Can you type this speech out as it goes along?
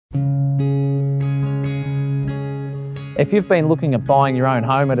If you've been looking at buying your own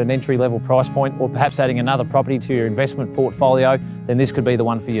home at an entry-level price point, or perhaps adding another property to your investment portfolio, then this could be the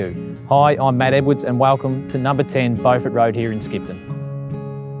one for you. Hi, I'm Matt Edwards and welcome to number 10 Beaufort Road here in Skipton.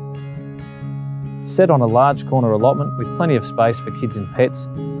 Set on a large corner allotment with plenty of space for kids and pets,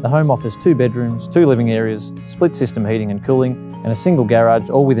 the home offers 2 bedrooms, 2 living areas, split system heating and cooling, and a single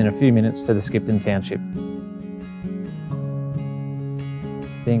garage, all within a few minutes to the Skipton township.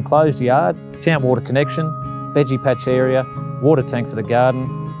 The enclosed yard, town water connection, veggie patch area, water tank for the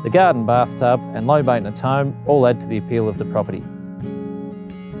garden bathtub and low maintenance home all add to the appeal of the property.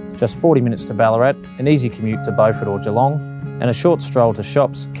 Just 40 minutes to Ballarat, an easy commute to Beaufort or Geelong, and a short stroll to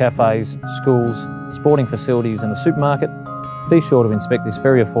shops, cafes, schools, sporting facilities and the supermarket. Be sure to inspect this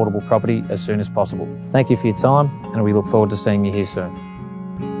very affordable property as soon as possible. Thank you for your time and we look forward to seeing you here soon.